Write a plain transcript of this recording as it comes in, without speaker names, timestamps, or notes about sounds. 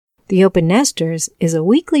The Open Nesters is a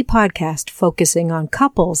weekly podcast focusing on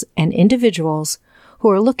couples and individuals who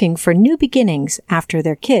are looking for new beginnings after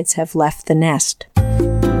their kids have left the nest.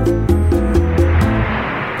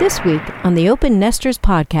 This week on the Open Nesters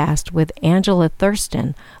podcast with Angela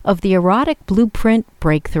Thurston of the Erotic Blueprint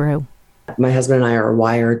Breakthrough. My husband and I are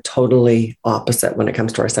wired totally opposite when it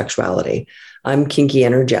comes to our sexuality. I'm kinky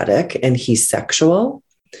energetic and he's sexual.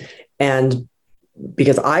 And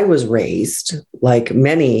because I was raised, like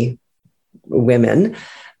many women,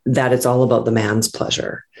 that it's all about the man's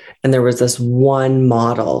pleasure. And there was this one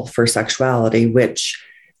model for sexuality, which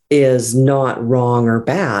is not wrong or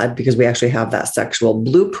bad because we actually have that sexual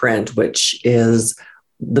blueprint, which is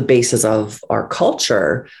the basis of our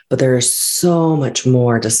culture. But there is so much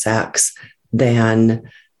more to sex than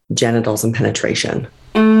genitals and penetration.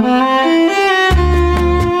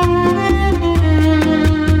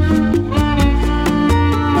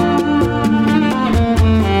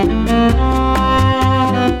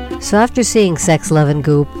 So after seeing Sex, Love, and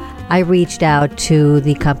Goop, I reached out to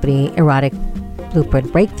the company Erotic Blueprint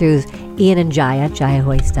Breakthroughs, Ian and Jaya,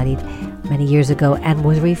 who I studied many years ago, and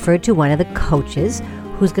was referred to one of the coaches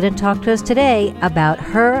who's going to talk to us today about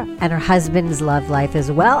her and her husband's love life as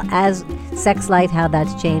well as sex life, how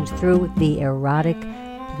that's changed through the Erotic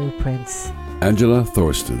Blueprints. Angela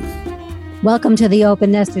Thurston. Welcome to the Open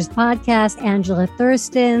Nesters podcast. Angela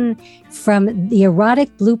Thurston from the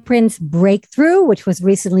Erotic Blueprints Breakthrough, which was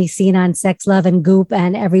recently seen on Sex, Love, and Goop,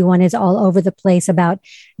 and everyone is all over the place about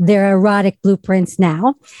their erotic blueprints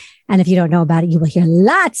now. And if you don't know about it, you will hear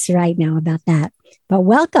lots right now about that. But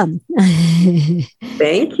welcome.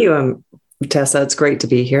 Thank you, Tessa. It's great to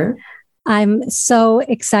be here. I'm so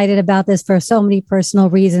excited about this for so many personal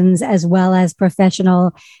reasons as well as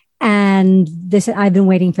professional. And this, I've been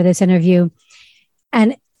waiting for this interview.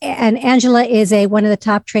 And Angela is one of the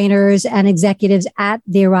top trainers and executives at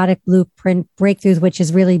the Erotic Blueprint Breakthroughs, which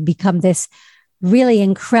has really become this really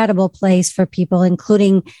incredible place for people,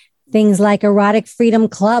 including things like erotic freedom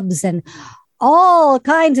clubs and all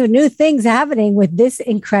kinds of new things happening with this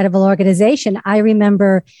incredible organization. I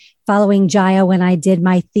remember following Jaya when I did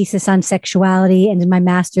my thesis on sexuality and did my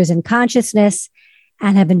master's in consciousness,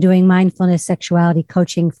 and have been doing mindfulness sexuality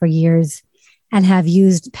coaching for years and have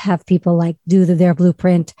people like do their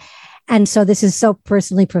blueprint. And so this is so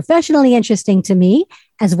personally, professionally interesting to me,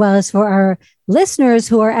 as well as for our listeners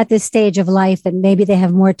who are at this stage of life that maybe they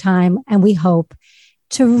have more time, and we hope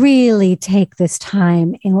to really take this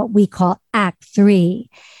time in what we call Act 3,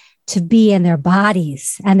 to be in their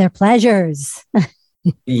bodies and their pleasures.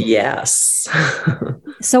 Yes.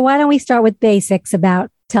 So why don't we start with basics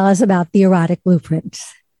tell us about the Erotic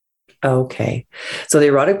Blueprints. Okay. So the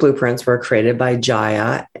Erotic Blueprints were created by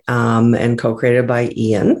Jaya and co-created by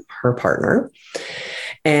Ian, her partner.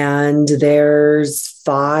 And there's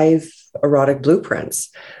 5 erotic blueprints.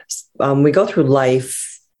 We go through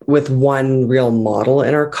life with one real model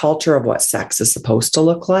in our culture of what sex is supposed to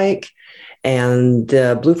look like. And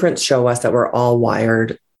the blueprints show us that we're all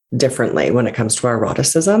wired differently when it comes to our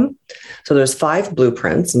eroticism. So there's 5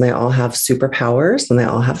 blueprints, and they all have superpowers and they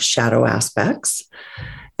all have shadow aspects.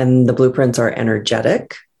 And the blueprints are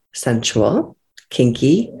energetic, sensual,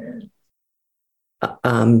 kinky,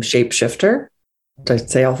 shapeshifter. Did I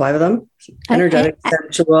say all 5 of them? Energetic,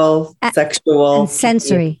 sensual, sexual, and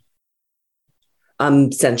sensory.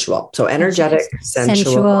 Sensual. So energetic,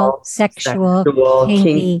 sensual, sexual,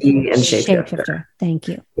 kinky, and shapeshifter. Thank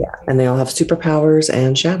you. Yeah. And they all have superpowers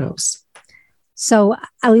and shadows. So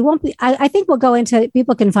I think we'll go into,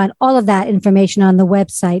 people can find all of that information on the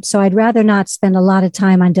website. So I'd rather not spend a lot of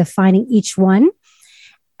time on defining each one.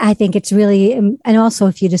 I think it's really, and also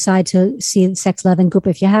if you decide to see Sex, Love, and Goop,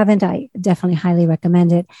 if you haven't, I definitely highly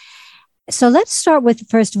recommend it. So let's start with,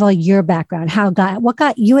 first of all, your background. What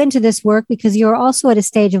got you into this work? Because you're also at a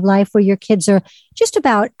stage of life where your kids are just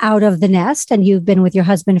about out of the nest and you've been with your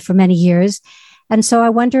husband for many years. And so I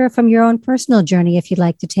wonder from your own personal journey, if you'd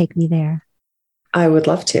like to take me there. I would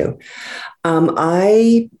love to.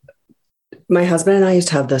 My husband and I used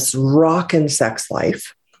to have this rockin' sex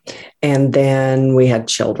life, and then we had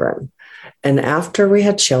children. And after we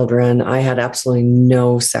had children, I had absolutely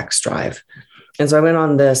no sex drive. And so I went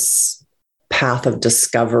on this path of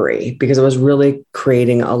discovery because it was really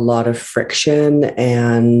creating a lot of friction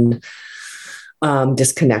and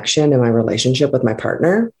disconnection in my relationship with my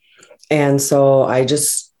partner. And so I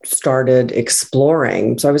just started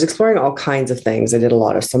exploring. So I was exploring all kinds of things. I did a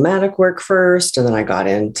lot of somatic work first, and then I got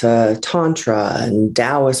into Tantra and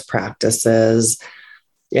Taoist practices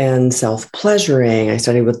and self-pleasuring. I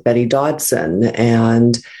studied with Betty Dodson.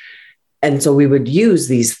 And so we would use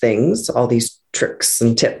these things, all these tricks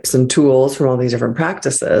and tips and tools from all these different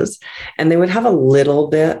practices. And they would have a little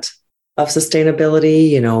bit of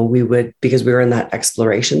sustainability, because we were in that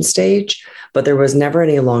exploration stage, but there was never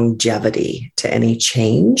any longevity to any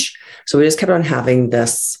change. So we just kept on having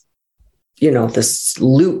this, this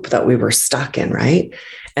loop that we were stuck in, right?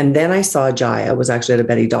 And then I saw Jaya was actually at a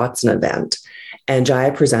Betty Dodson event, and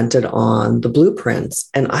Jaya presented on the blueprints.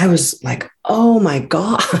 And I was like, oh my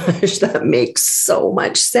gosh, that makes so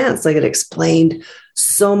much sense. Like, it explained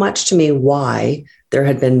so much to me why there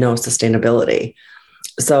had been no sustainability.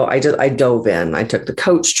 So I dove in. I took the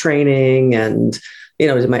coach training and,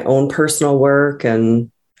 did my own personal work.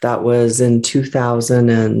 And that was in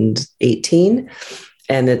 2018.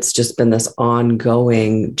 And it's just been this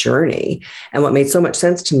ongoing journey. And what made so much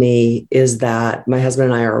sense to me is that my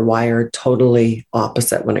husband and I are wired totally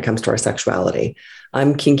opposite when it comes to our sexuality.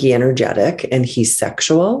 I'm kinky energetic and he's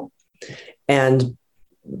sexual. And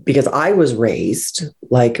because I was raised,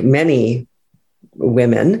 like many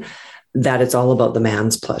women, that it's all about the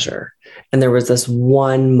man's pleasure. And there was this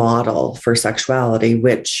one model for sexuality,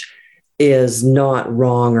 which is not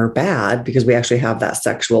wrong or bad, because we actually have that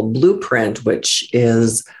sexual blueprint, which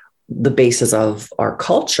is the basis of our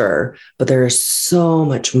culture. But there is so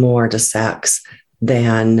much more to sex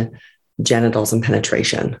than genitals and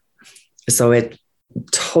penetration. So it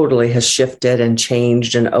totally has shifted and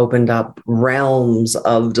changed and opened up realms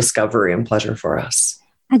of discovery and pleasure for us.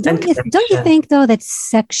 And don't you think, though, that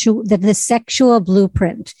the sexual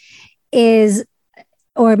blueprint is,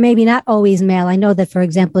 or maybe not always male? I know that, for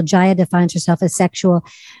example, Jaya defines herself as sexual,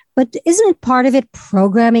 but isn't it part of it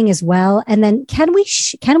programming as well? And then can we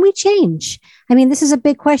change? I mean, this is a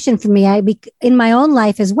big question for me. In my own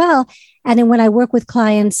life as well, and then when I work with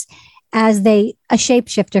clients, a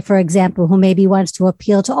shapeshifter, for example, who maybe wants to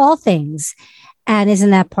appeal to all things. And isn't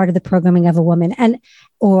that part of the programming of a woman? And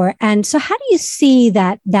so how do you see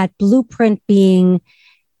that blueprint being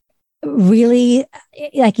really,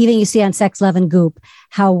 like, even you see on Sex, Love, and Goop,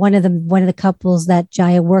 how one of the couples that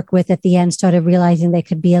Jaya worked with at the end started realizing they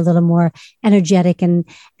could be a little more energetic and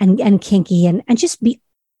kinky and just be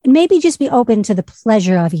open to the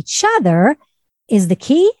pleasure of each other is the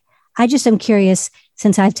key. I just am curious,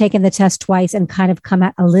 since I've taken the test twice and kind of come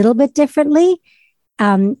out a little bit differently,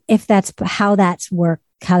 if that's how that's worked,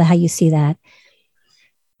 how you see that.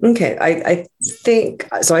 Okay. I think,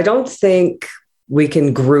 so I don't think we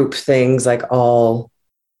can group things like all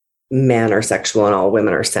men are sexual and all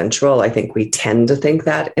women are sensual. I think we tend to think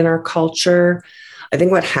that in our culture. I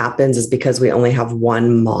think what happens is because we only have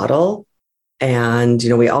one model and,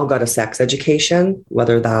 we all got a sex education,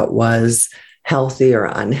 whether that was healthy or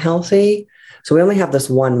unhealthy. So we only have this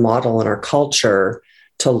one model in our culture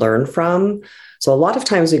to learn from. So a lot of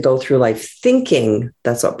times we go through life thinking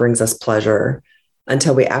that's what brings us pleasure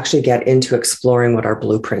until we actually get into exploring what our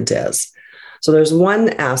blueprint is. So there's one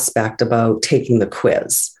aspect about taking the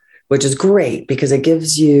quiz, which is great because it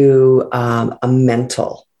gives you a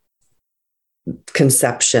mental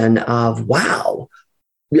conception of, wow,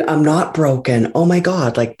 I'm not broken. Oh my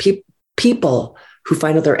God, like people who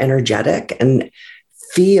find out they're energetic and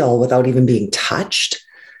feel without even being touched,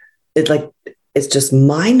 it's just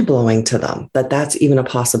mind-blowing to them that that's even a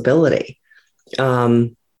possibility.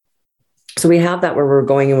 So we have that where we're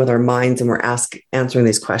going in with our minds and we're answering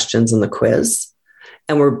these questions in the quiz,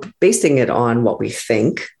 and we're basing it on what we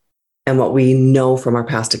think and what we know from our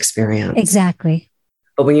past experience. Exactly.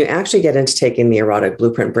 But when you actually get into taking the Erotic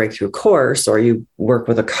Blueprint Breakthrough course, or you work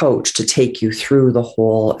with a coach to take you through the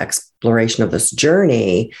whole exploration of this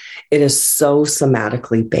journey, it is so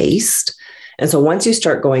somatically based. And so once you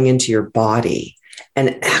start going into your body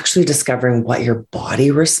and actually discovering what your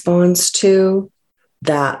body responds to,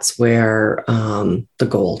 that's where the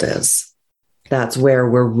gold is. That's where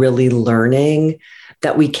we're really learning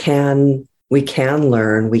that we can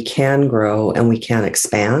learn, we can grow, and we can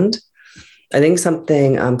expand. I think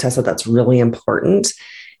something, Tessa, that's really important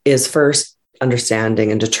is first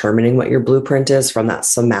understanding and determining what your blueprint is from that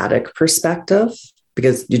somatic perspective,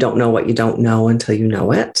 because you don't know what you don't know until you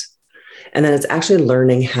know it. And then it's actually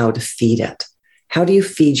learning how to feed it. How do you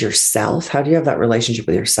feed yourself? How do you have that relationship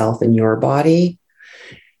with yourself and your body?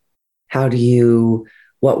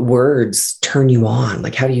 What words turn you on?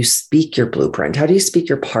 Like, how do you speak your blueprint? How do you speak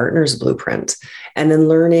your partner's blueprint? And then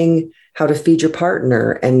learning how to feed your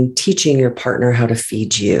partner and teaching your partner how to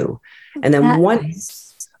feed you. And then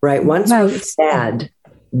once we're fed,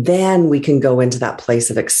 then we can go into that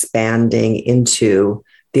place of expanding into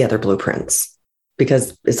the other blueprints,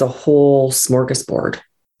 because it's a whole smorgasbord.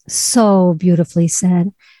 So beautifully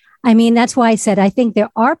said. I mean, that's why I said I think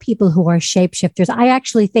there are people who are shapeshifters. I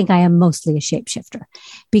actually think I am mostly a shapeshifter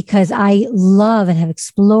because I love and have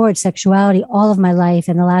explored sexuality all of my life,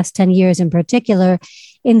 and the last 10 years in particular,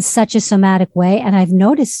 in such a somatic way. And I've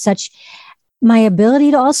noticed such my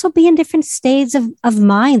ability to also be in different states of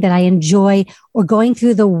mind that I enjoy, or going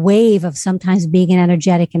through the wave of sometimes being an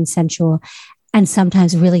energetic and sensual, and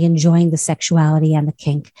sometimes really enjoying the sexuality and the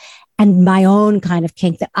kink and my own kind of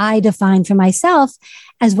kink that I define for myself,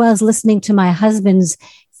 as well as listening to my husband's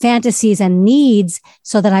fantasies and needs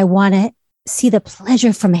so that I want to see the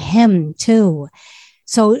pleasure from him too.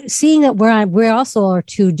 So seeing that we're also are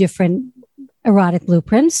two different erotic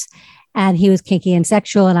blueprints, and he was kinky and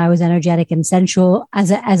sexual and I was energetic and sensual as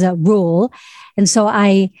a rule. And so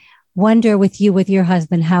I wonder with your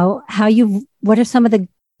husband, what are some of the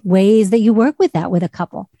ways that you work with that with a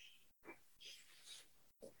couple?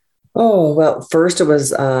 Oh, well, first it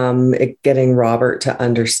was getting Robert to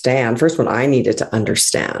understand. First one I needed to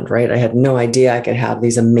understand, right? I had no idea I could have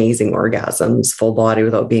these amazing orgasms, full body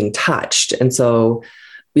without being touched. And so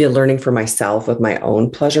learning for myself with my own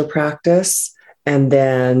pleasure practice, and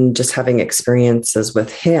then just having experiences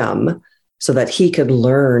with him so that he could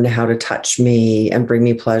learn how to touch me and bring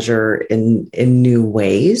me pleasure in new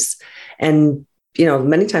ways. And,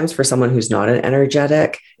 many times for someone who's not an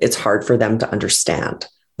energetic, it's hard for them to understand.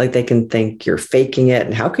 Like they can think you're faking it.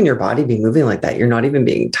 And how can your body be moving like that? You're not even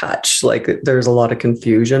being touched. Like there's a lot of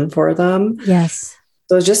confusion for them. Yes.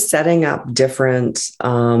 So just setting up different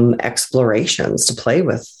explorations to play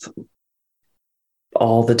with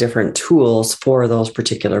all the different tools for those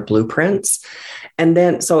particular blueprints. And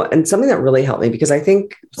something that really helped me, because I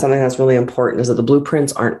think something that's really important is that the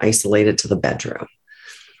blueprints aren't isolated to the bedroom.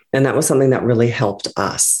 And that was something that really helped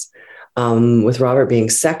us. With Robert being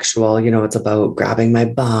sexual, it's about grabbing my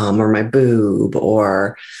bum or my boob,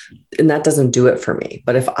 and that doesn't do it for me.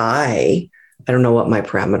 But if I don't know what my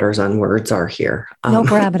parameters on words are here. No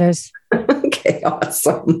parameters. Okay,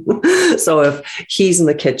 awesome. So if he's in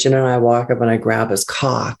the kitchen and I walk up and I grab his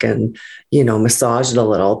cock and, massage it a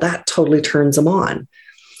little, that totally turns him on.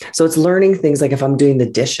 So it's learning things like if I'm doing the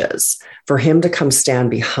dishes, for him to come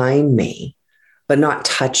stand behind me, but not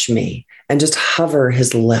touch me and just hover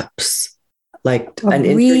his lips. Like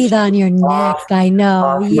breathe on your neck. I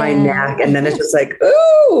know. My neck. And then it's just like,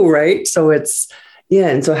 ooh, right. So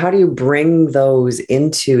and so how do you bring those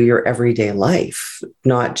into your everyday life,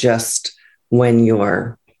 not just when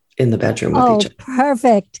you're in the bedroom with each other?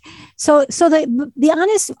 Perfect. So the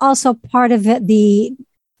honest also part of it, we're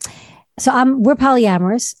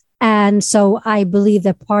polyamorous. And so I believe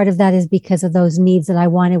that part of that is because of those needs that I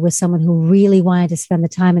wanted with someone who really wanted to spend the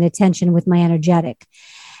time and attention with my energetic.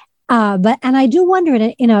 And I do wonder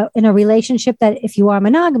in a relationship that if you are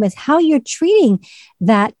monogamous, how you're treating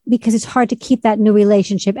that, because it's hard to keep that new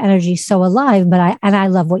relationship energy so alive. But I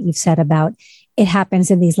love what you've said about it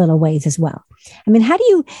happens in these little ways as well. I mean, how do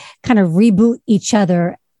you kind of reboot each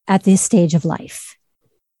other at this stage of life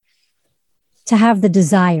to have the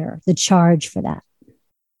desire, the charge for that?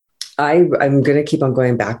 I'm going to keep on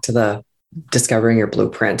going back to the discovering your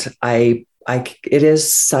blueprint. It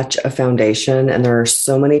is such a foundation, and there are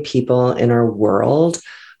so many people in our world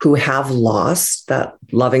who have lost that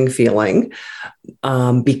loving feeling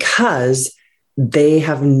because they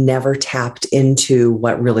have never tapped into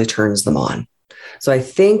what really turns them on. So I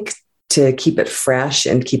think to keep it fresh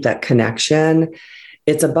and keep that connection,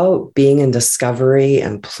 it's about being in discovery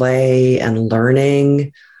and play and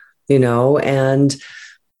learning,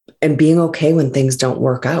 and being okay when things don't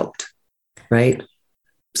work out. Right.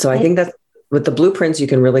 So I think that with the blueprints, you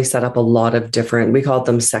can really set up a lot of different, we call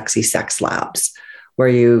them sexy sex labs,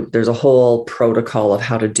 where there's a whole protocol of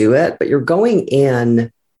how to do it, but you're going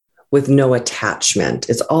in with no attachment.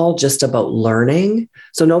 It's all just about learning.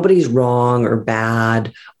 So nobody's wrong or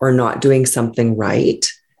bad or not doing something right.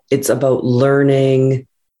 It's about learning.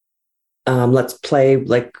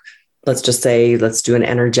 Let's just say, let's do an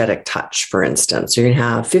energetic touch, for instance. You're going to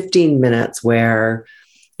have 15 minutes where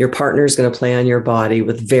your partner is going to play on your body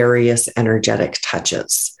with various energetic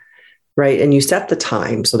touches, right? And you set the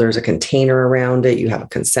time. So there's a container around it. You have a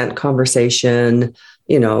consent conversation.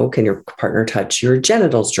 Can your partner touch your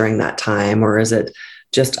genitals during that time? Or is it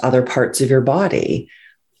just other parts of your body?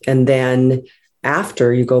 And then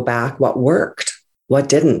after you go back, what worked? What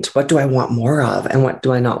didn't? What do I want more of? And what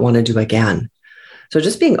do I not want to do again? So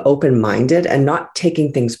just being open-minded and not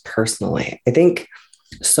taking things personally. I think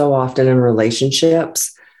so often in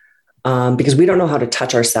relationships, because we don't know how to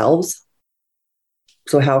touch ourselves.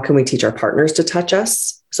 So how can we teach our partners to touch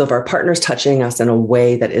us? So if our partner's touching us in a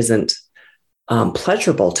way that isn't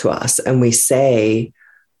pleasurable to us, and we say,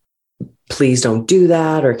 please don't do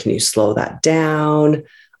that, or can you slow that down?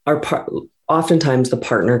 Oftentimes the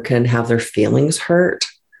partner can have their feelings hurt.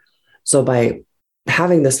 So by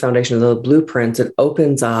having this foundation of the blueprints, it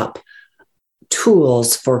opens up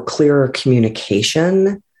tools for clearer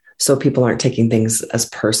communication, so people aren't taking things as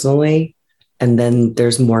personally. And then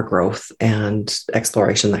there's more growth and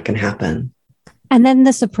exploration that can happen. And then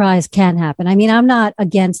the surprise can happen. I mean, I'm not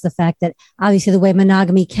against the fact that obviously the way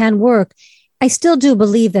monogamy can work, I still do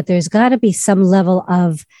believe that there's got to be some level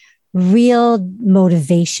of real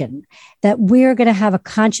motivation, that we're going to have a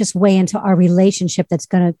conscious way into our relationship that's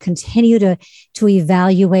going to continue to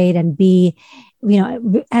evaluate and be,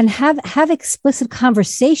 and have explicit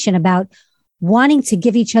conversation about wanting to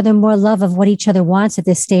give each other more love of what each other wants at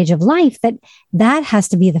this stage of life. That has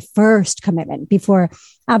to be the first commitment before,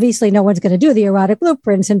 obviously, no one's going to do the erotic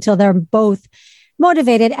blueprints until they're both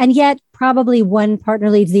motivated. And yet probably one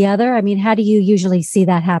partner leads the other. I mean, how do you usually see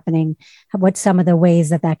that happening? What's some of the ways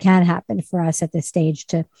that can happen for us at this stage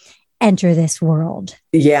to enter this world?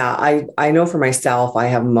 Yeah, I know for myself, I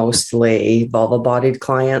have mostly vulva-bodied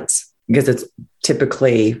clients, because it's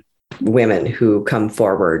typically women who come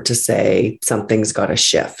forward to say something's got to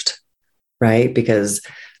shift, right? Because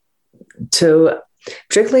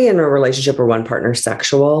particularly in a relationship where one partner is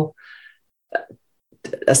sexual,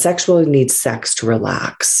 a sexual needs sex to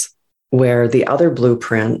relax, where the other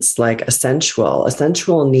blueprints, like a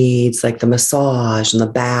sensual needs like the massage and the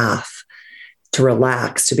bath to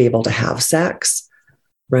relax, to be able to have sex,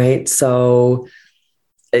 right? So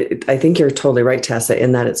I think you're totally right, Tessa,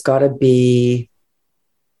 in that it's got to be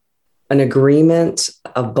an agreement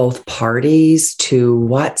of both parties to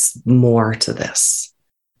what's more to this.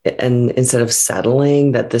 And instead of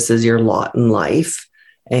settling that this is your lot in life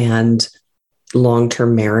and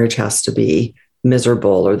long-term marriage has to be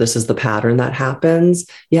miserable, or this is the pattern that happens,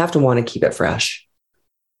 you have to want to keep it fresh.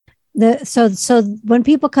 So when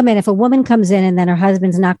people come in, if a woman comes in and then her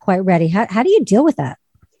husband's not quite ready, how do you deal with that?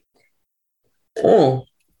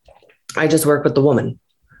 I just work with the woman.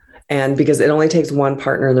 And because it only takes one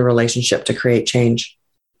partner in the relationship to create change.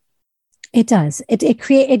 It does.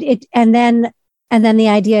 And then the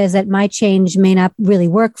idea is that my change may not really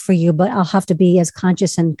work for you, but I'll have to be as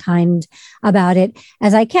conscious and kind about it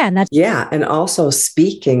as I can. And also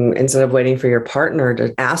speaking, instead of waiting for your partner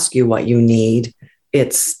to ask you what you need,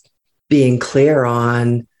 it's being clear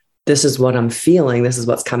on, this is what I'm feeling, this is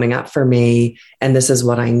what's coming up for me, and this is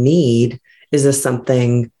what I need. Is this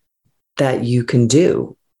something that you can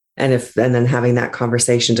do? And then having that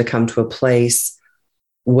conversation to come to a place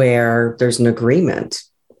where there's an agreement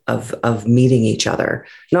of meeting each other,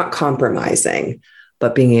 not compromising,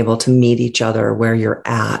 but being able to meet each other where you're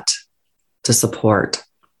at to support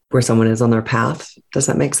where someone is on their path. Does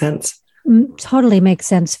that make sense? Totally makes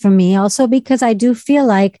sense for me also, because I do feel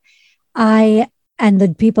like and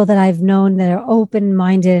the people that I've known that are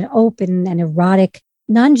open-minded, open and erotic,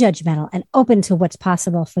 non-judgmental and open to what's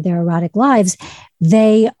possible for their erotic lives,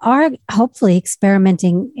 they are hopefully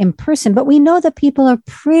experimenting in person. But we know that people are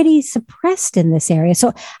pretty suppressed in this area.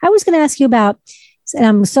 So I was going to ask you about, and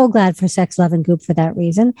I'm so glad for Sex, Love, and Goop for that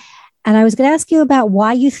reason. And I was going to ask you about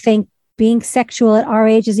why you think being sexual at our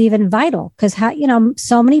age is even vital. Because,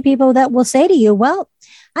 so many people that will say to you, well,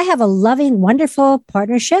 I have a loving, wonderful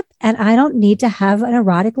partnership, and I don't need to have an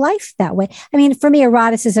erotic life that way. I mean, for me,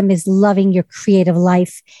 eroticism is loving your creative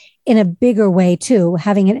life in a bigger way too.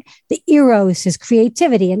 The eros is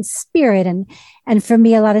creativity and spirit, and for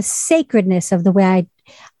me, a lot of sacredness of the way I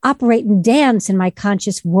operate and dance in my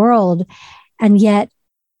conscious world. And yet,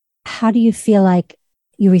 how do you feel like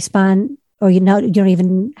you respond, or you don't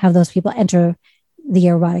even have those people enter the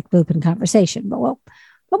erotic blueprint conversation? But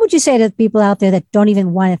what would you say to people out there that don't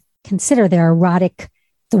even want to consider the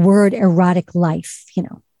word erotic life,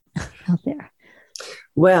 out there?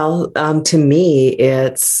 Well, to me,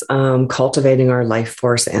 it's cultivating our life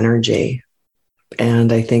force energy.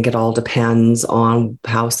 And I think it all depends on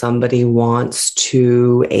how somebody wants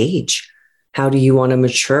to age. How do you want to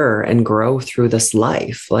mature and grow through this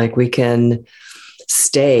life? Like, we can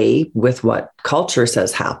stay with what culture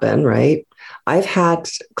says happen, right? I've had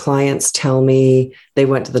clients tell me they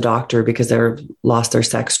went to the doctor because they lost their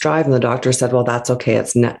sex drive. And the doctor said, well, that's okay.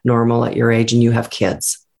 It's normal at your age and you have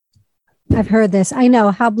kids. I've heard this. I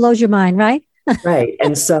know. How blows your mind, right? Right.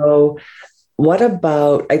 And so what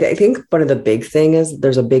about, I think one of the big thing is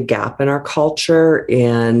there's a big gap in our culture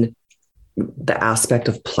in the aspect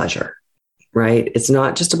of pleasure, right? It's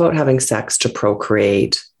not just about having sex to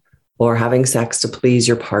procreate or having sex to please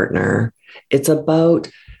your partner. It's about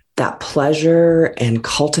that pleasure and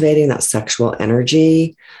cultivating that sexual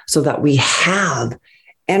energy so that we have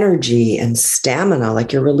energy and stamina.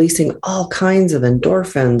 Like you're releasing all kinds of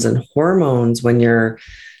endorphins and hormones when you're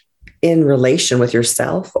in relation with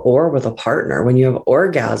yourself or with a partner. When you have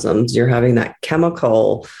orgasms, you're having that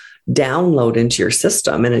chemical download into your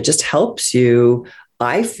system, and it just helps you,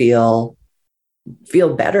 I feel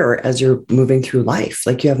better as you're moving through life.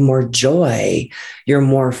 Like you have more joy, you're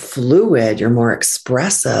more fluid, you're more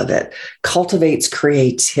expressive. It cultivates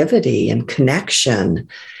creativity and connection.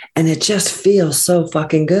 And it just feels so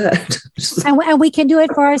fucking good. And we can do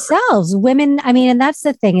it for ourselves. Women, I mean, and that's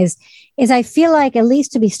the thing is I feel like at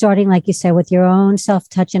least to be starting, like you said, with your own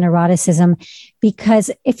self-touch and eroticism,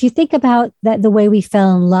 because if you think about that, the way we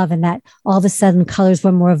fell in love and that all of a sudden colors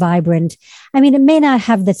were more vibrant, I mean, it may not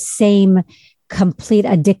have the same complete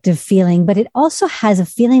addictive feeling, but it also has a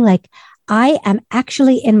feeling like I am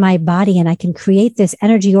actually in my body and I can create this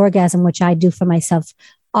energy orgasm, which I do for myself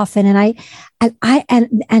often. And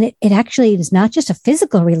it actually is not just a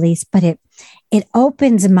physical release, but it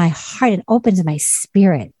opens my heart and opens my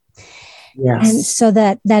spirit. Yes. And so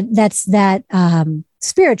that's that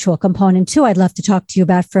spiritual component too. I'd love to talk to you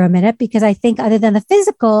about for a minute, because I think other than the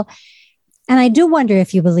physical, and I do wonder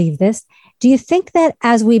if you believe this, do you think that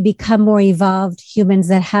as we become more evolved humans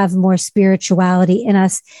that have more spirituality in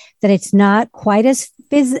us, that it's not quite as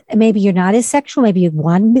maybe you're not as sexual, maybe you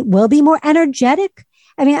will be more energetic?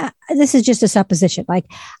 I mean, this is just a supposition. Like,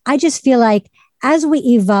 I just feel like as we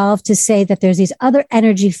evolve to say that there's these other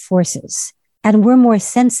energy forces and we're more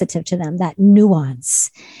sensitive to them, that nuance,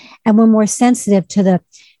 and we're more sensitive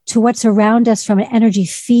to what's around us from an energy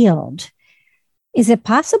field. Is it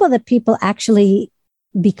possible that people actually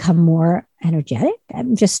become more energetic?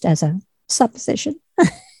 Just as a supposition.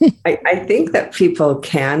 I think that people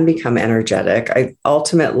can become energetic.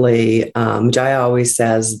 Ultimately, Jaya always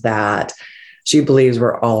says that she believes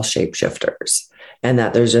we're all shapeshifters and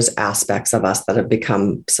that there's just aspects of us that have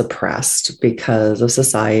become suppressed because of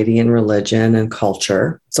society and religion and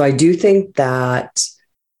culture. So I do think that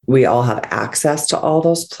we all have access to all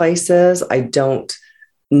those places. I don't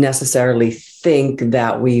necessarily think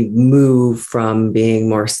that we move from being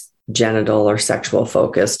more genital or sexual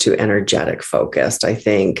focused to energetic focused. I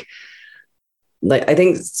think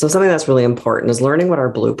so. Something that's really important is learning what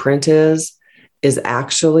our blueprint is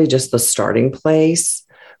actually just the starting place,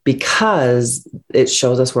 because it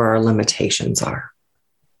shows us where our limitations are.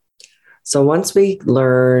 So once we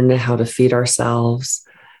learn how to feed ourselves,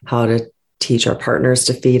 how to teach our partners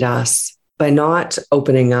to feed us, by not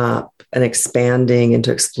opening up and expanding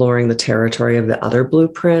into exploring the territory of the other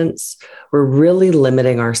blueprints, we're really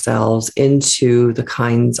limiting ourselves into the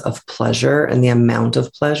kinds of pleasure and the amount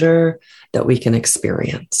of pleasure that we can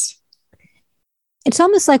experience. It's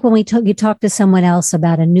almost like when you talk to someone else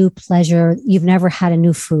about a new pleasure, you've never had a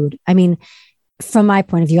new food. I mean, from my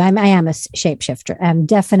point of view, I am a shapeshifter.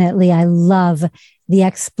 I love the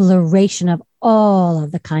exploration of all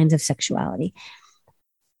of the kinds of sexuality.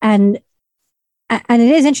 And it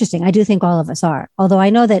is interesting. I do think all of us are, although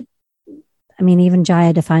I know that, I mean, even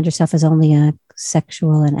Jaya defined herself as only a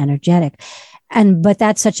sexual and energetic. But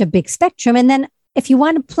that's such a big spectrum. And then if you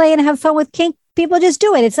want to play and have fun with kink, people just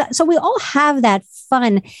do it. So we all have that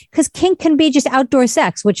fun, because kink can be just outdoor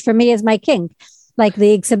sex, which for me is my kink, like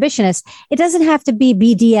the exhibitionist. It doesn't have to be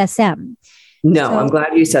BDSM. No, I'm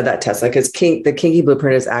glad you said that, Tessa, because the kinky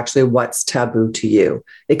blueprint is actually what's taboo to you.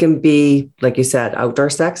 It can be, like you said, outdoor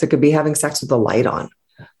sex. It could be having sex with the light on.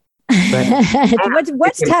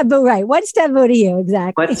 What's taboo, right? What's taboo to you?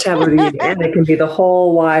 Exactly. What's taboo to you? And it can be the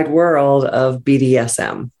whole wide world of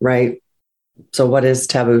BDSM, right? So what is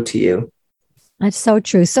taboo to you? That's so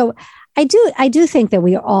true. So I do think that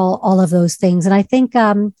we are all of those things. And I think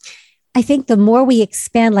the more we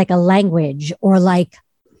expand like a language or like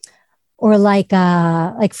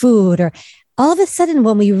food, or all of a sudden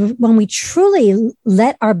when we truly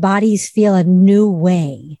let our bodies feel a new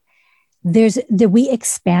way, we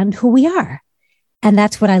expand who we are. And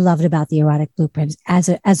that's what I loved about the erotic blueprints as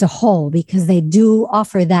a whole, because they do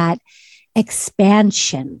offer that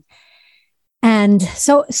expansion. And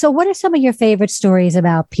so what are some of your favorite stories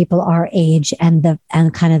about people our age and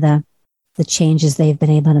kind of the changes they've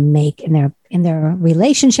been able to make in their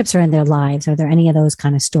relationships or in their lives? Are there any of those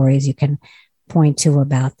kind of stories you can point to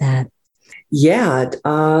about that? Yeah,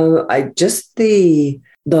 I just the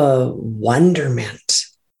wonderment,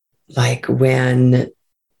 like when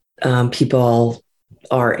people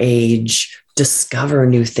our age discover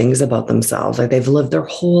new things about themselves, like they've lived their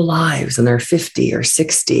whole lives and they're 50 or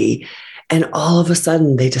 60. And all of a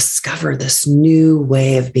sudden they discover this new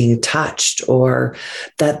way of being touched, or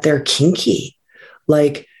that they're kinky.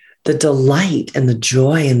 Like the delight and the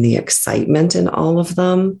joy and the excitement in all of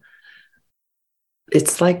them.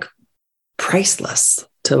 it's like priceless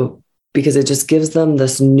because it just gives them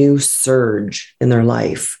this new surge in their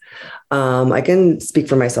life. I can speak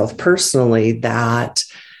for myself personally that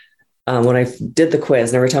when I did the quiz,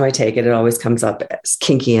 and every time I take it, it always comes up as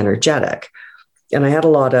kinky energetic. And I had a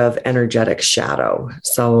lot of energetic shadow.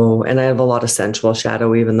 And I have a lot of sensual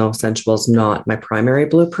shadow, even though sensual is not my primary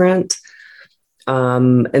blueprint.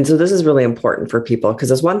 And so this is really important for people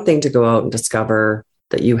because it's one thing to go out and discover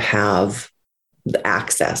that you have the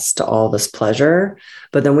access to all this pleasure,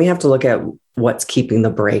 but then we have to look at what's keeping the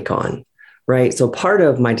brake on, right? So part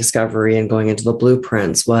of my discovery and going into the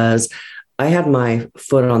blueprints was I had my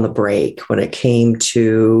foot on the brake when it came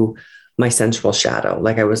to my sensual shadow.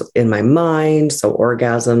 Like I was in my mind. So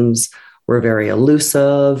orgasms were very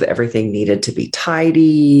elusive. Everything needed to be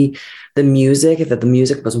tidy. The music, if the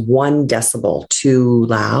music was 1 decibel too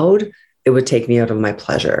loud, it would take me out of my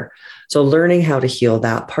pleasure. So learning how to heal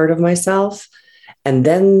that part of myself. And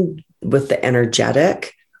then with the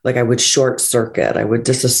energetic, like I would short circuit, I would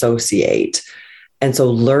disassociate. And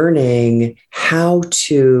so learning how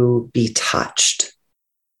to be touched,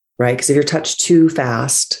 right? Because if you're touched too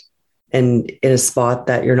fast and in a spot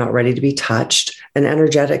that you're not ready to be touched, an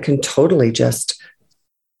energetic can totally just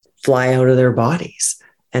fly out of their bodies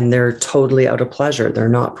and they're totally out of pleasure. They're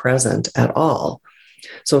not present at all.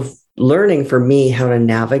 So learning for me how to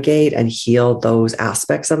navigate and heal those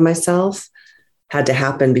aspects of myself had to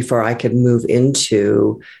happen before I could move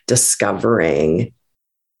into discovering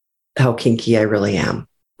how kinky I really am,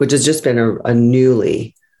 which has just been a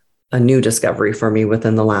new discovery for me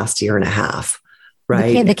within the last year and a half,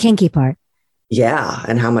 right? The kinky part. Yeah.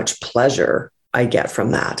 And how much pleasure I get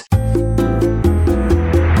from that.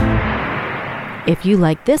 If you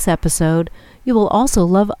like this episode, you will also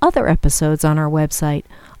love other episodes on our website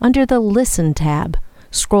under the Listen tab.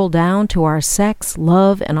 Scroll down to our sex,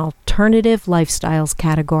 love, and alternative lifestyles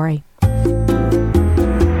category.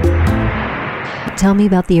 Tell me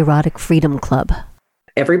about the Erotic Freedom Club.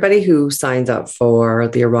 Everybody who signs up for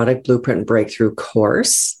the Erotic Blueprint Breakthrough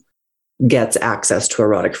course gets access to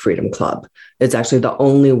Erotic Freedom Club. It's actually the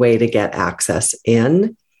only way to get access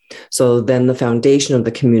in. So then the foundation of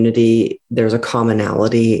the community, there's a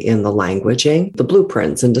commonality in the languaging, the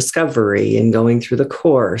blueprints and discovery and going through the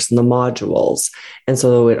course and the modules. And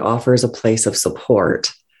so it offers a place of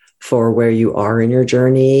support for where you are in your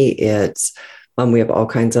journey. We have all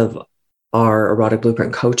kinds of our Erotic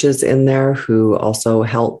Blueprint coaches in there who also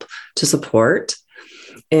help to support.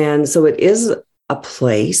 And so it is a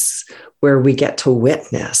place where we get to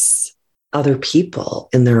witness other people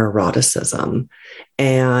in their eroticism.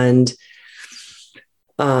 And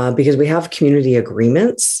because we have community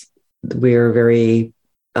agreements, we're very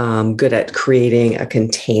good at creating a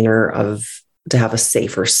container to have a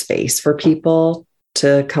safer space for people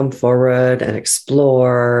to come forward and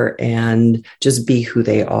explore and just be who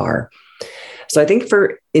they are. So I think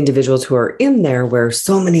for individuals who are in there where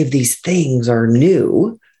so many of these things are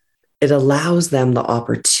new, it allows them the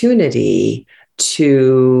opportunity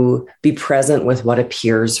to be present with what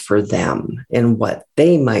appears for them and what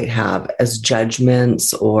they might have as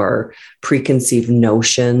judgments or preconceived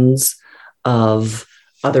notions of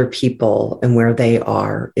other people and where they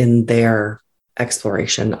are in their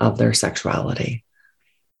exploration of their sexuality.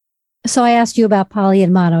 So I asked you about poly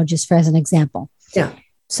and mono just for as an example. Yeah.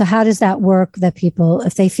 So how does that work that people,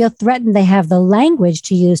 if they feel threatened, they have the language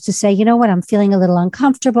to use to say, you know what, I'm feeling a little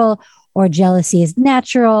uncomfortable, or jealousy is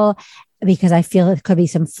natural because I feel it could be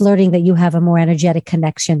some flirting that you have a more energetic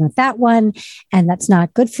connection with that one. And that's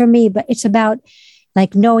not good for me. But it's about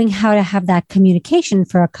like knowing how to have that communication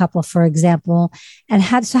for a couple, for example. And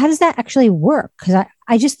how does that actually work? Because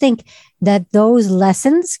I just think that those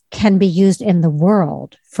lessons can be used in the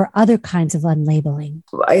world for other kinds of unlabeling.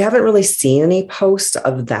 I haven't really seen any posts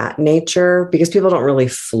of that nature because people don't really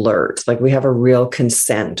flirt. Like we have a real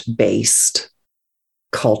consent-based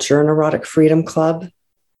culture in Erotic Freedom Club.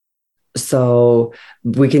 So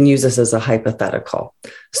we can use this as a hypothetical.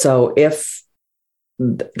 So if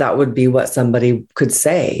that would be what somebody could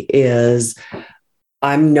say is,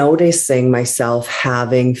 I'm noticing myself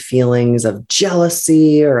having feelings of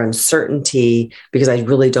jealousy or uncertainty because I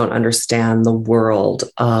really don't understand the world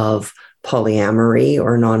of polyamory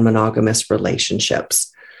or non-monogamous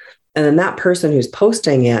relationships. And then that person who's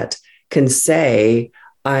posting it can say,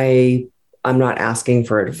 I'm not asking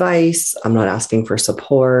for advice. I'm not asking for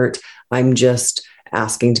support. I'm just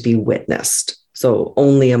asking to be witnessed. So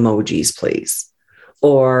only emojis, please.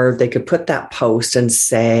 Or they could put that post and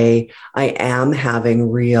say, I am having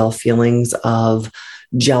real feelings of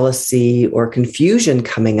jealousy or confusion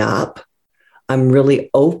coming up. I'm really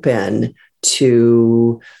open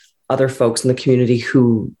to other folks in the community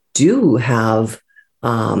who do have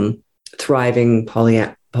thriving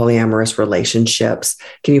polyamorous relationships.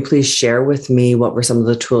 Can you please share with me what were some of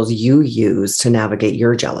the tools you use to navigate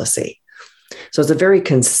your jealousy? So it's a very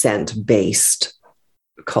consent-based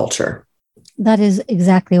culture. That is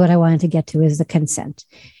exactly what I wanted to get to, is the consent.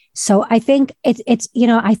 So I think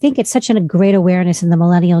I think it's such a great awareness in the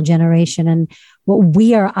millennial generation, and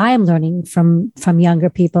I am learning from younger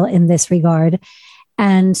people in this regard.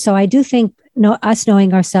 And so I do think us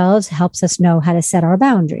knowing ourselves helps us know how to set our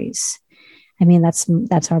boundaries. I mean,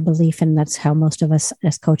 that's our belief, and that's how most of us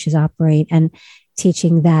as coaches operate, and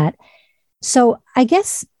teaching that. So I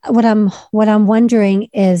guess what I'm wondering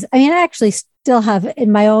is, I mean, I actually still have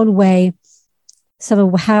in my own way some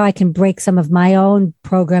of how I can break some of my own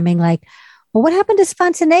programming, like, well, what happened to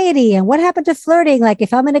spontaneity and what happened to flirting? Like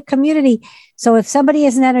if I'm in a community, so if somebody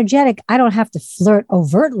isn't energetic, I don't have to flirt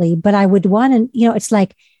overtly, but I would want to, it's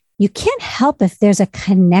like, you can't help if there's a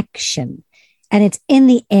connection and it's in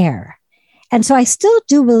the air. And so I still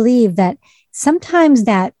do believe that sometimes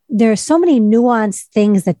that there are so many nuanced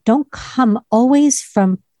things that don't come always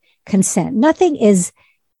from consent. Nothing is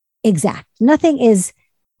exact. Nothing is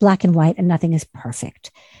black and white, and nothing is perfect.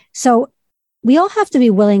 So we all have to be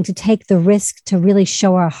willing to take the risk to really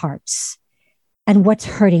show our hearts and what's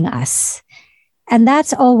hurting us. And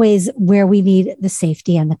that's always where we need the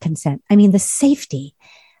safety and the consent. I mean, the safety,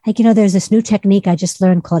 like, there's this new technique I just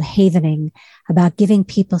learned called havening, about giving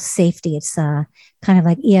people safety. It's kind of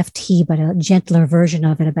like EFT, but a gentler version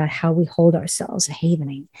of it, about how we hold ourselves,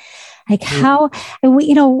 havening. Like how,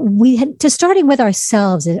 and to starting with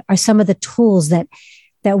ourselves are some of the tools that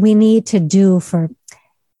we need to do for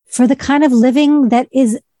the kind of living that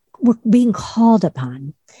we're being called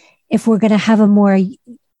upon, if we're going to have a more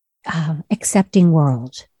accepting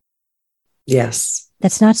world. Yes.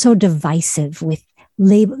 That's not so divisive with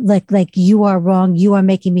label, like you are wrong, you are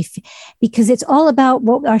making me because it's all about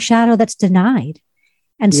what our shadow that's denied.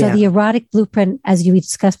 And so the erotic blueprint, as you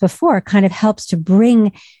discussed before, kind of helps to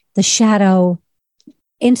bring the shadow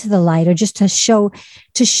into the light, or just to show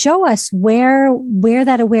us where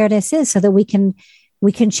that awareness is, so that we can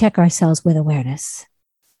check ourselves with awareness.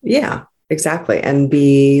 Yeah, exactly. And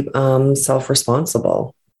be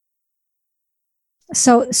self-responsible.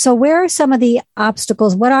 So where are some of the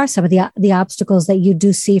obstacles? What are some of the obstacles that you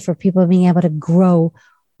do see for people being able to grow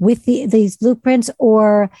with these blueprints,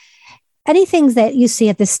 or any things that you see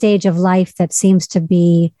at this stage of life that seems to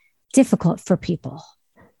be difficult for people?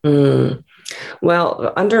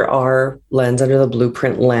 Well, under our lens, under the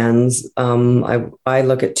blueprint lens, I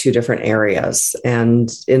look at two different areas.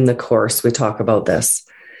 And in the course, we talk about this.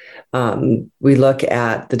 We look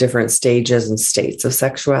at the different stages and states of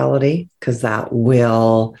sexuality, because that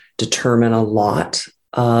will determine a lot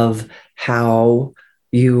of how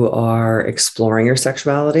you are exploring your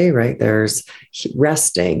sexuality, right? There's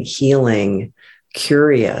resting, healing,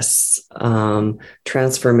 curious,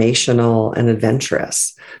 transformational, and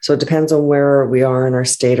adventurous. So it depends on where we are in our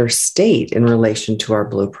state or state in relation to our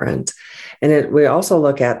blueprint. And we also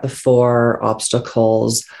look at the 4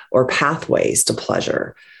 obstacles or pathways to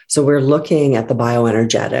pleasure. So we're looking at the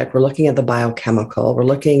bioenergetic, we're looking at the biochemical, we're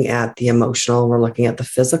looking at the emotional, we're looking at the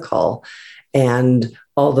physical, and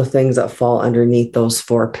all the things that fall underneath those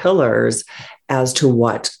 4 pillars as to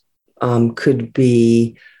what could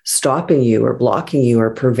be stopping you or blocking you or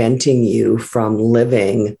preventing you from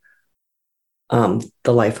living a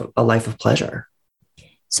life of pleasure.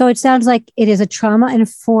 So it sounds like it is a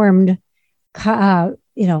trauma-informed,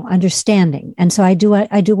 understanding, and so I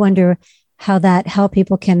do wonder how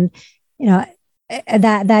people can,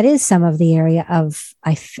 that is some of the area of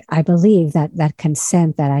I believe that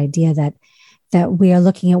consent, that idea that we are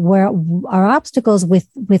looking at where our obstacles with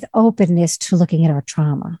openness to looking at our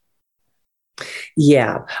trauma.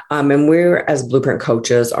 Yeah. And we're, as blueprint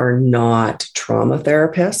coaches, are not trauma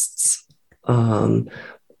therapists.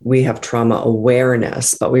 We have trauma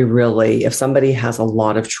awareness, but we really, if somebody has a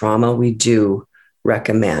lot of trauma, we do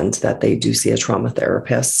recommend that they do see a trauma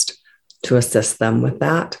therapist to assist them with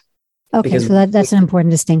that. Okay. Because so that's an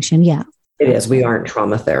important distinction. Yeah. It is. We aren't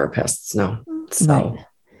trauma therapists. No. So,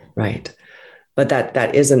 right. But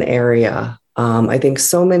that is an area. I think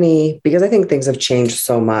because I think things have changed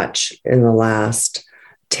so much in the last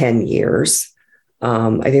 10 years.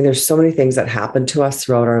 I think there's so many things that happen to us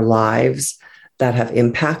throughout our lives that have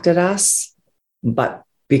impacted us, but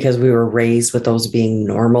because we were raised with those being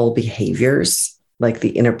normal behaviors, like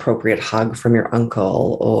the inappropriate hug from your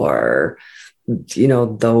uncle, or,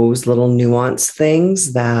 those little nuanced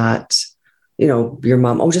things that, your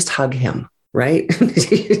mom, just hug him. right?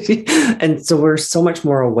 And so we're so much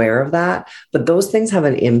more aware of that. But those things have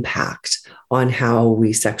an impact on how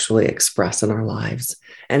we sexually express in our lives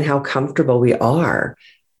and how comfortable we are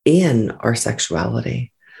in our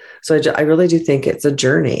sexuality. So I really do think it's a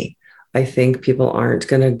journey. I think people aren't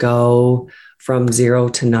going to go from 0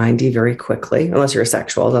 to 90 very quickly, unless you're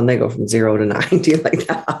asexual, then they go from 0 to 90 like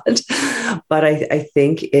that. But I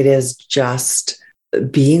think it is just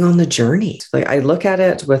being on the journey. Like I look at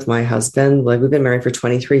it with my husband, like we've been married for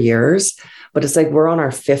 23 years, but it's like we're on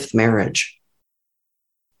our 5th marriage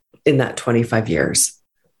in that 25 years,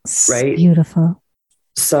 right? Beautiful.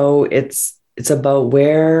 So it's about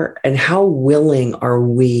where and how willing are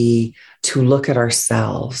we to look at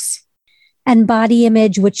ourselves. And body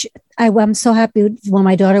image, which I'm so happy when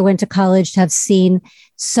my daughter went to college to have seen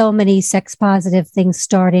so many sex positive things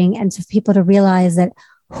starting, and for people to realize that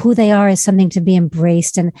who they are is something to be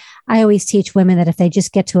embraced. And I always teach women that if they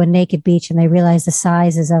just get to a naked beach and they realize the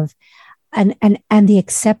sizes of and the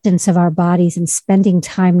acceptance of our bodies and spending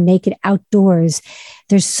time naked outdoors,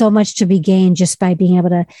 there's so much to be gained just by being able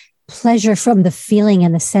to pleasure from the feeling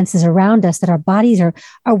and the senses around us that our bodies are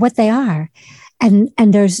what they are. And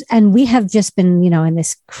we have just been, in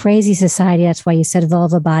this crazy society. That's why you said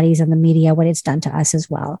vulva bodies and the media, what it's done to us as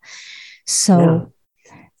well. So,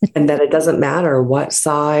 and that it doesn't matter what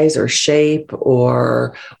size or shape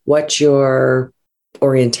or what your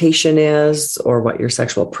orientation is or what your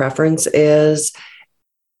sexual preference is.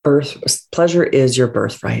 Pleasure is your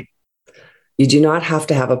birthright. You do not have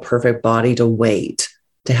to have a perfect body to wait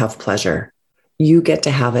to have pleasure. You get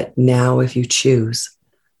to have it now if you choose.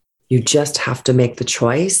 You just have to make the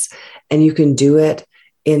choice, and you can do it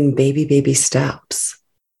in baby steps,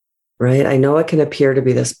 right? I know it can appear to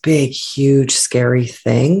be this big, huge, scary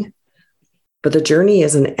thing, but the journey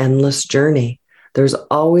is an endless journey. There's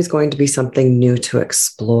always going to be something new to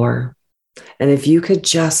explore. And if you could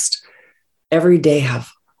just every day have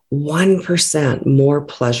 1% more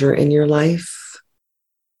pleasure in your life,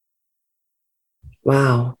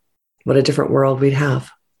 wow, what a different world we'd have.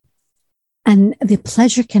 And the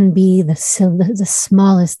pleasure can be the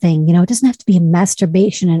smallest thing. It doesn't have to be a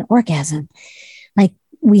masturbation and orgasm. Like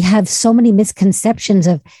we have so many misconceptions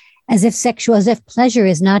of as if pleasure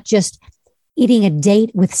is not just eating a date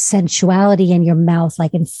with sensuality in your mouth,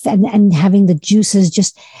 like and having the juices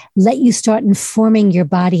just let you start informing your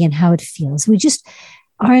body and how it feels. We just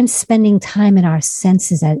aren't spending time in our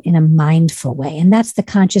senses in a mindful way. And that's the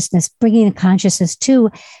consciousness, bringing the consciousness to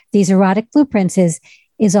these erotic blueprints is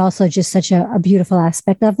also just such a beautiful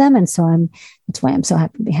aspect of them. And so that's why I'm so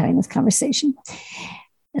happy to be having this conversation.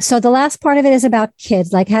 So the last part of it is about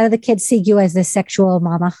kids. Like, how do the kids see you as the sexual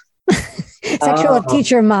mama? Sexual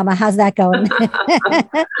teacher mama. How's that going?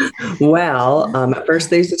 Well, at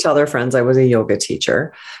first they used to tell their friends I was a yoga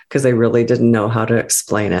teacher because they really didn't know how to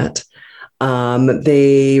explain it.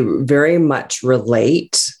 They very much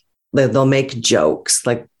relate. They'll make jokes,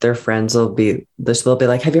 like their friends they'll be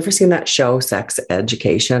like, have you ever seen that show Sex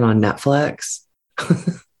Education on Netflix?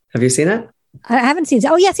 Have you seen it? I haven't seen it.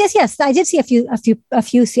 Oh, yes. I did see a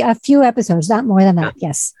few episodes, not more than that.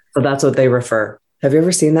 Yes. So that's what they refer. Have you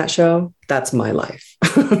ever seen that show? That's my life.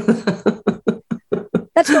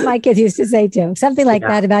 That's what my kids used to say too. Something like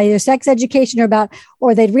that about either sex education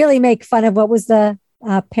or they'd really make fun of what was the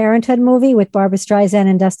Parenthood movie with Barbara Streisand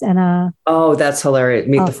and Dustin. Oh, that's hilarious!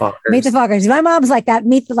 Meet the Fockers. Meet the Fockers. My mom's like that.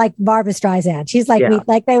 Like Barbara Streisand. She's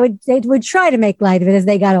like they would try to make light of it as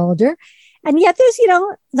they got older, and yet there's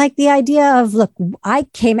like the idea of, look, I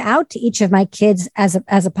came out to each of my kids as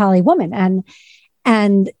a poly woman,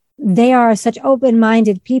 and they are such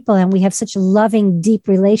open-minded people, and we have such a loving, deep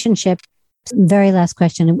relationship. Very last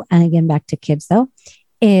question, and again back to kids though,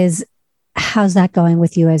 is how's that going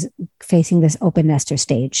with you as facing this open nester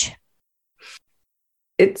stage?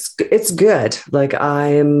 It's good. Like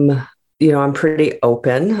I'm pretty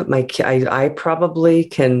open. I probably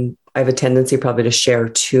can, I have a tendency probably to share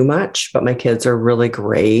too much, but my kids are really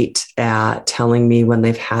great at telling me when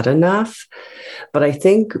they've had enough. But I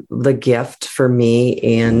think the gift for me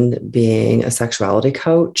in being a sexuality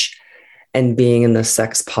coach and being in the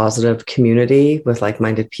sex positive community with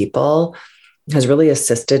like-minded people has really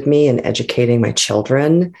assisted me in educating my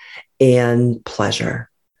children in pleasure,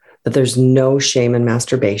 that there's no shame in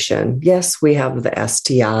masturbation. Yes, we have the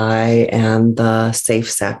STI and the safe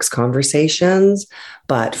sex conversations,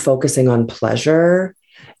 but focusing on pleasure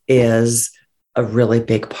is a really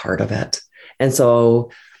big part of it. And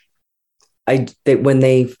so when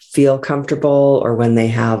they feel comfortable or when they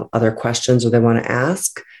have other questions or they want to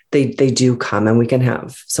ask, they do come, and we can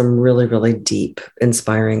have some really, really deep,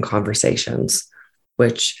 inspiring conversations,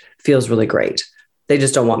 which feels really great. They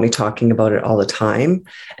just don't want me talking about it all the time.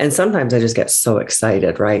 And sometimes I just get so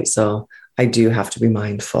excited, right? So I do have to be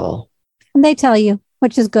mindful. And they tell you,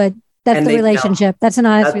 which is good. That's the relationship. That's an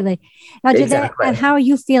honest relationship. Now, exactly. And how are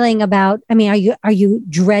you feeling about, I mean, are you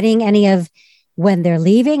dreading any of when they're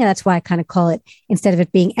leaving? And that's why I kind of call it, instead of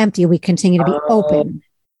it being empty, we continue to be open.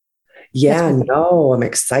 Yeah, no, I'm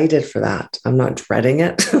excited for that. I'm not dreading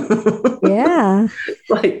it. Yeah.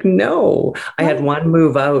 Like, no, I had one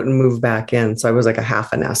move out and move back in. So I was like a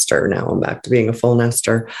half a nester. Now I'm back to being a full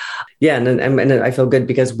nester. Yeah. And I feel good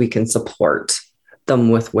because we can support them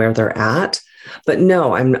with where they're at. But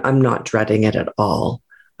no, I'm not dreading it at all.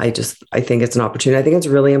 I think it's an opportunity. I think it's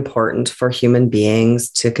really important for human beings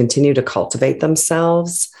to continue to cultivate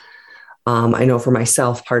themselves. I know for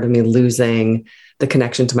myself, part of me losing the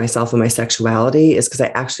connection to myself and my sexuality is because I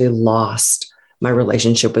actually lost my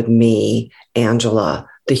relationship with me, Angela,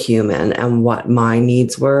 the human, and what my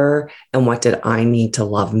needs were and what did I need to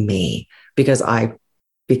love me, because I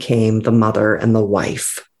became the mother and the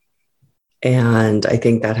wife. And I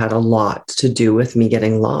think that had a lot to do with me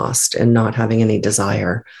getting lost and not having any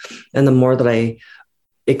desire. And the more that I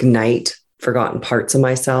ignite forgotten parts of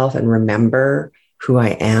myself and remember who I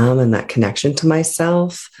am and that connection to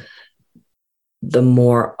myself, the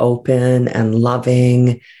more open and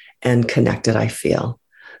loving and connected I feel.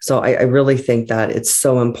 So I really think that it's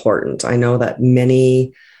so important. I know that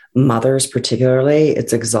many mothers, particularly,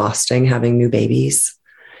 it's exhausting having new babies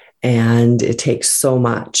and it takes so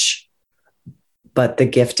much. But the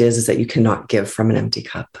gift is that you cannot give from an empty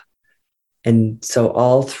cup. And so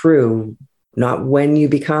all through, not when you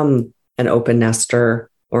become an open nester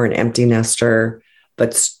or an empty nester,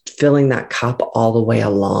 but filling that cup all the way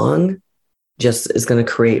along just is going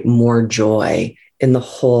to create more joy in the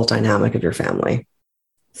whole dynamic of your family.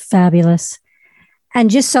 Fabulous.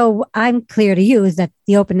 And just so I'm clear to you, is that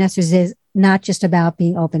the open nesters is not just about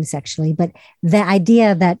being open sexually, but the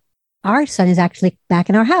idea that our son is actually back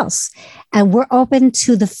in our house and we're open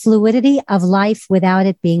to the fluidity of life without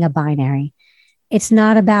it being a binary. It's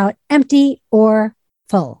not about empty or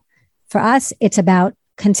full. For us, it's about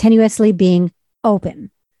continuously being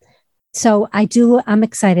open. So I'm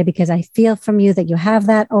excited because I feel from you that you have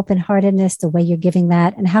that open-heartedness, the way you're giving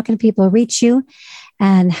that. And how can people reach you?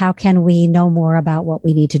 And how can we know more about what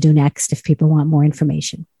we need to do next if people want more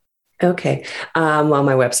information? Okay. Well,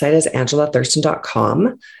 my website is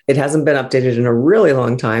angelathurston.com. It hasn't been updated in a really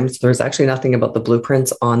long time. So there's actually nothing about the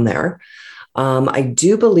blueprints on there. I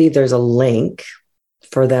do believe there's a link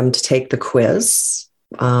for them to take the quiz.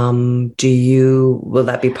 Will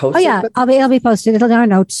that be posted? Oh yeah, it'll be posted. It'll in our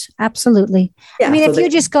notes. Absolutely. Yeah, I mean, if you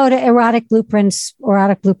just go to Erotic Blueprints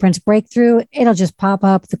Breakthrough, it'll just pop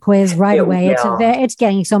up the quiz right away. It's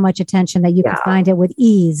getting so much attention that you can find it with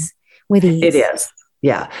ease. It is.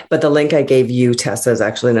 Yeah. But the link I gave you, Tessa, is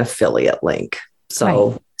actually an affiliate link.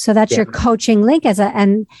 So that's your coaching link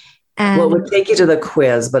and well, it would take you to the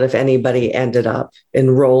quiz, but if anybody ended up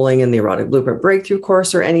enrolling in the Erotic Blueprint Breakthrough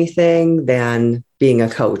course or anything, then being a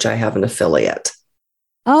coach, I have an affiliate.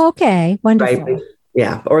 Oh, okay. Wonderful. Right?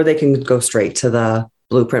 Yeah. Or they can go straight to the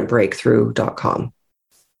blueprintbreakthrough.com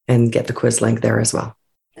and get the quiz link there as well.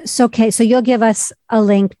 So you'll give us a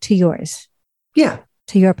link to yours. Yeah.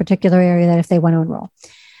 To your particular area that if they want to enroll.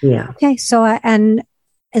 Yeah. Okay. So, and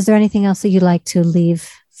is there anything else that you'd like to leave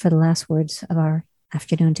for the last words of our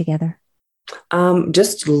afternoon together?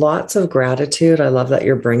 Just lots of gratitude. I love that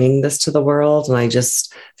you're bringing this to the world. And I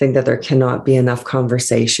just think that there cannot be enough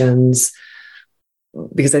conversations,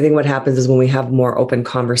 because I think what happens is when we have more open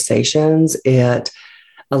conversations, it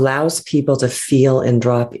allows people to feel and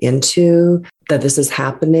drop into that this is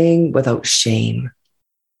happening without shame,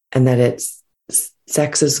 and that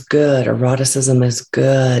sex is good, eroticism is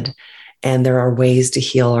good, and there are ways to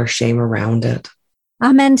heal our shame around it.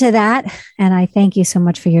 Amen to that. And I thank you so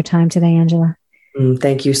much for your time today, Angela.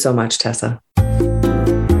 Thank you so much, Tessa.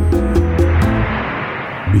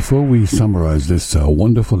 Before we summarize this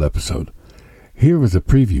wonderful episode, here is a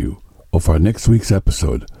preview of our next week's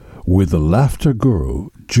episode with the laughter guru,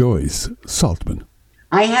 Joyce Saltman.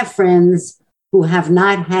 I have friends who have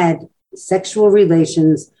not had sexual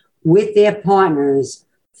relations with their partners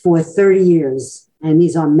for 30 years. And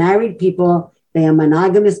these are married people. They are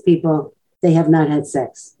monogamous people. They have not had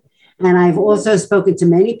sex. And I've also spoken to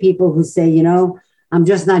many people who say, I'm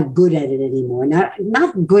just not good at it anymore.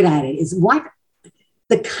 Not good at it is what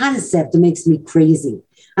the concept makes me crazy.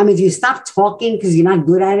 I mean, do you stop talking because you're not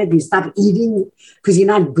good at it? Do you stop eating because you're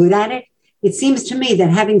not good at it? It seems to me that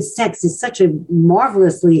having sex is such a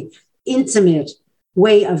marvelously intimate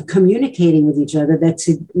way of communicating with each other that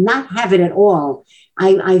to not have it at all,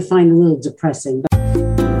 I find a little depressing.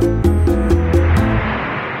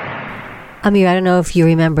 Amir, I don't know if you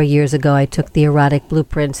remember years ago, I took the erotic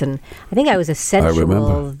blueprints, and I think I was a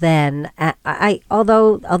sensual then.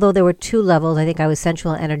 Although there were 2 levels, I think I was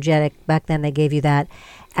sensual and energetic. Back then, they gave you that.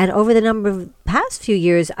 And over the past few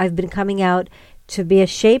years, I've been coming out to be a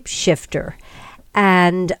shapeshifter.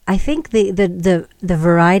 And I think the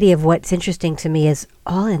variety of what's interesting to me is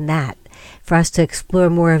all in that, for us to explore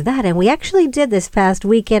more of that. And we actually did this past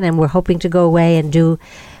weekend, and we're hoping to go away and do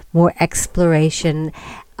more exploration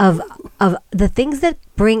of the things that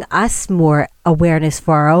bring us more awareness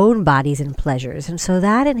for our own bodies and pleasures. And so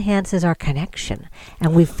that enhances our connection.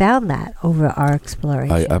 And we found that over our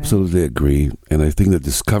exploration. I absolutely agree. And I think that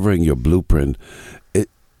discovering your blueprint, the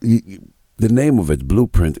name of it,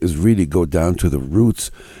 blueprint, is really go down to the roots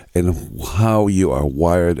and how you are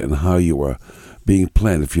wired and how you are being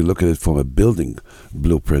planned. If you look at it from a building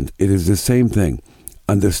blueprint, it is the same thing.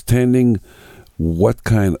 Understanding what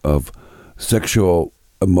kind of sexual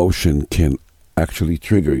emotion can actually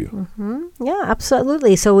trigger you. Mm-hmm. Yeah,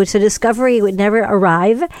 absolutely. So it's a discovery would never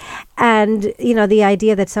arrive. And, the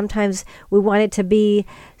idea that sometimes we want it to be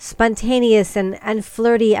spontaneous and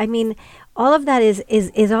flirty. I mean, all of that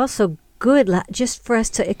is also good just for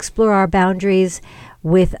us to explore our boundaries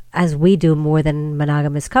with, as we do more than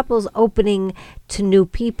monogamous couples, opening to new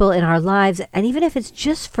people in our lives. And even if it's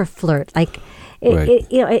just for flirt, like,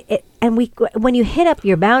 when you hit up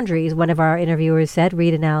your boundaries, one of our interviewers said,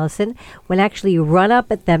 Reed and Allison, when actually you run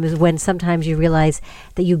up at them is when sometimes you realize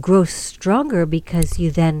that you grow stronger because you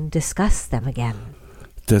then discuss them again.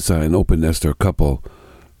 Tessa, an open nester couple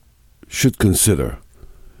should consider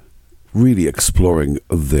really exploring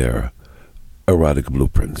their erotic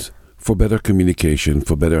blueprints for better communication,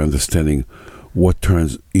 for better understanding what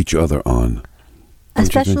turns each other on.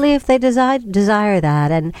 Especially if they desire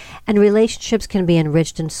that, and relationships can be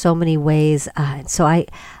enriched in so many ways. So I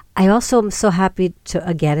also am so happy to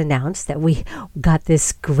again announce that we got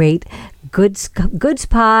this great Good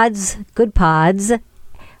Pods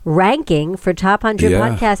ranking for top 100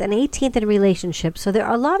 podcasts and 18th in relationships. So there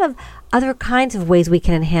are a lot of other kinds of ways we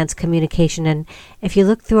can enhance communication, and if you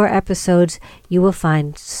look through our episodes, you will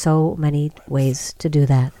find so many ways to do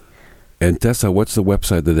that. And Tessa, what's the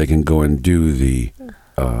website that they can go and do the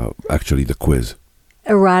quiz?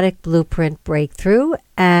 Erotic Blueprint Breakthrough,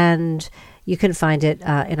 and you can find it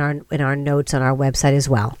in our notes on our website as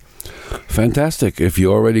well. Fantastic. If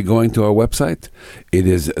you're already going to our website, it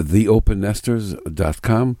is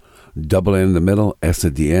theopennesters.com, double N in the middle, S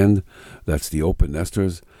at the end. That's The Open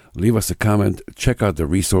Nesters. Leave us a comment, check out the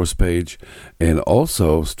resource page, and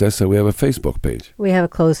also, Tessa, we have a Facebook page. We have a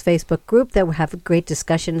closed Facebook group that we have great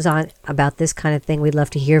discussions on about this kind of thing. We'd love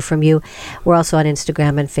to hear from you. We're also on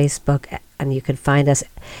Instagram and Facebook, and you can find us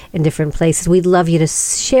in different places. We'd love you to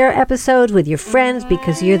share episodes with your friends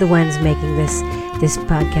because you're the ones making this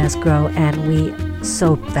podcast grow, and we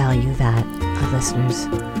so value that, our listeners.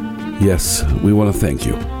 Yes, we want to thank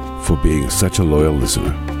you for being such a loyal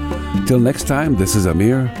listener. Till next time, this is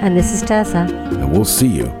Amir. And this is Tessa. And we'll see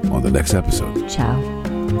you on the next episode. Ciao.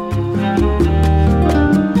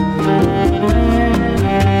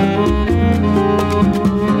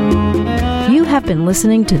 You have been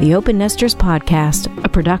listening to the Open Nesters Podcast, a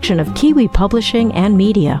production of Kiwi Publishing and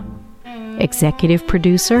Media. Executive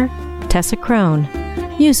producer, Tessa Crone.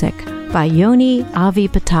 Music by Yoni Avi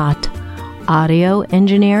Patat. Audio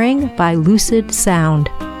engineering by Lucid Sound.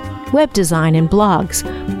 Web design and blogs,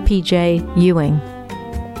 PJ Ewing.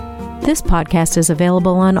 This podcast is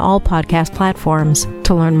available on all podcast platforms.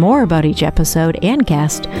 To learn more about each episode and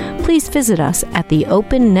guest, please visit us at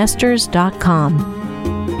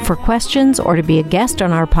theopennesters.com. For questions or to be a guest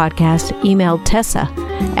on our podcast, email Tessa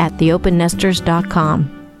at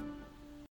theopennesters.com.